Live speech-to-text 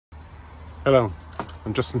Hello,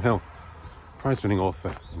 I'm Justin Hill, prize-winning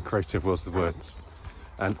author and creator of Wills of the Words,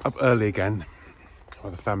 and up early again while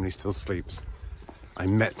the family still sleeps. I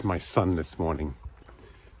met my son this morning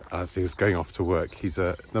as he was going off to work. He's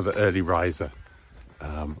another early riser,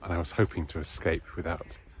 and I was hoping to escape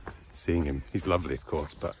without seeing him. He's lovely, of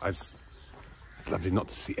course, but it's lovely not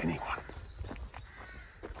to see anyone.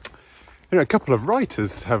 You know, a couple of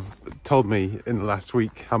writers have told me in the last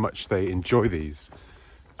week how much they enjoy these.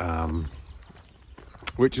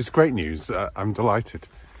 Which is great news. I'm delighted.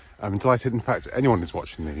 I'm delighted, in fact, anyone is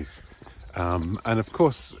watching these. And of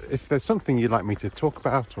course, if there's something you'd like me to talk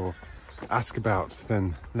about or ask about,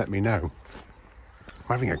 then let me know. I'm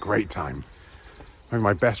having a great time. I'm having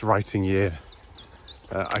my best writing year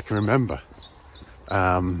I can remember.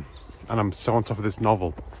 And I'm so on top of this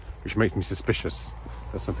novel, which makes me suspicious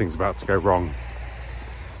that something's about to go wrong.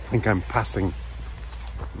 I think I'm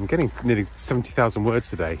getting nearly 70,000 words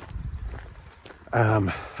today.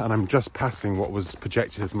 And I'm just passing what was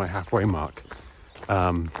projected as my halfway mark.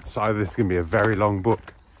 So either this is going to be a very long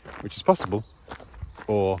book, which is possible,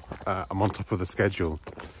 or I'm on top of the schedule,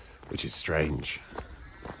 which is strange.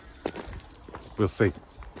 We'll see.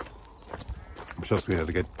 I'm sure it's going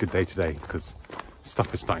to be a good day today because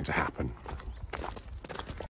stuff is starting to happen.